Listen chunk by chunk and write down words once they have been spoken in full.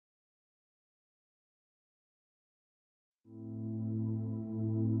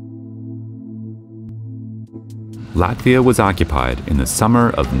Latvia was occupied in the summer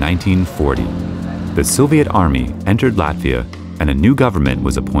of 1940. The Soviet army entered Latvia and a new government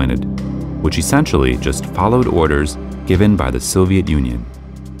was appointed, which essentially just followed orders given by the Soviet Union.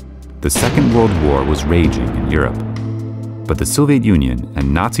 The Second World War was raging in Europe, but the Soviet Union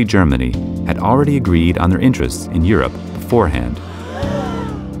and Nazi Germany had already agreed on their interests in Europe beforehand.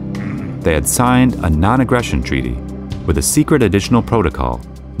 They had signed a non-aggression treaty with a secret additional protocol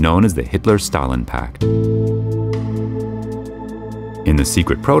known as the Hitler-Stalin Pact. In the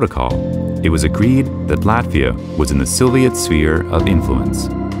secret protocol, it was agreed that Latvia was in the Soviet sphere of influence.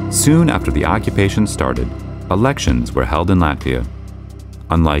 Soon after the occupation started, elections were held in Latvia.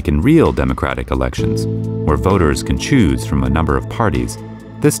 Unlike in real democratic elections, where voters can choose from a number of parties,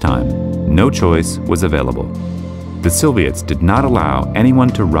 this time, no choice was available. The Soviets did not allow anyone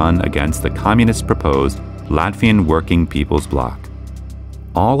to run against the communist-proposed Latvian Working People's Bloc.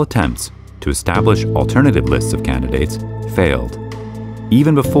 All attempts to establish alternative lists of candidates failed.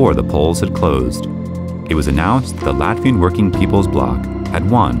 Even before the polls had closed, it was announced that the Latvian Working People's Bloc had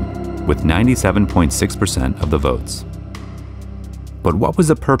won with 97.6% of the votes. But what was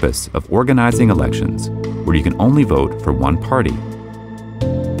the purpose of organizing elections where you can only vote for one party?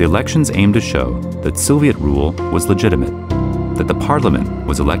 The elections aimed to show that Soviet rule was legitimate, that the parliament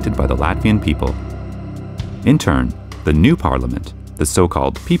was elected by the Latvian people. In turn, the new parliament, the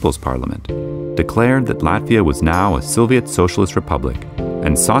so-called People's Parliament, declared that Latvia was now a Soviet Socialist Republic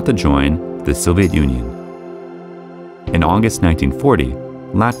and sought to join the Soviet Union. In August 1940,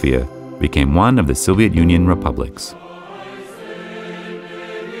 Latvia became one of the Soviet Union republics.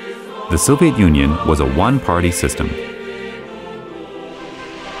 The Soviet Union was a one-party system.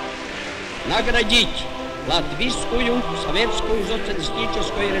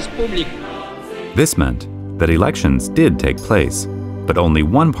 This meant that elections did take place, but only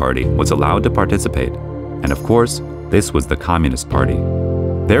one party was allowed to participate, and of course, this was the Communist Party.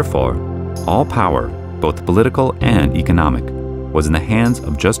 Therefore, all power, both political and economic, was in the hands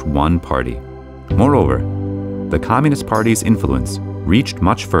of just one party. Moreover, the Communist Party's influence reached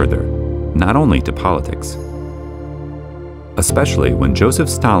much further, not only to politics. Especially when Joseph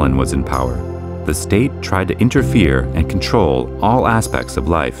Stalin was in power, the state tried to interfere and control all aspects of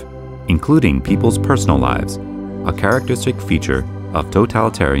life, including people's personal lives, a characteristic feature of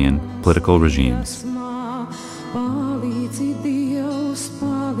totalitarian political regimes.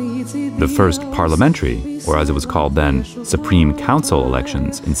 The first parliamentary, or as it was called then, Supreme Council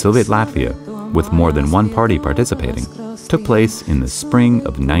elections in Soviet Latvia, with more than one party participating, took place in the spring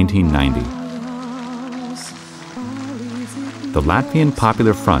of 1990. The Latvian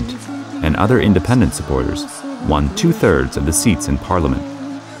Popular Front and other independent supporters won 2/3 of the seats in parliament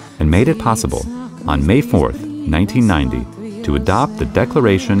and made it possible, on May 4th, 1990, to adopt the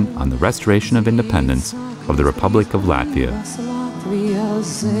Declaration on the Restoration of Independence of the Republic of Latvia.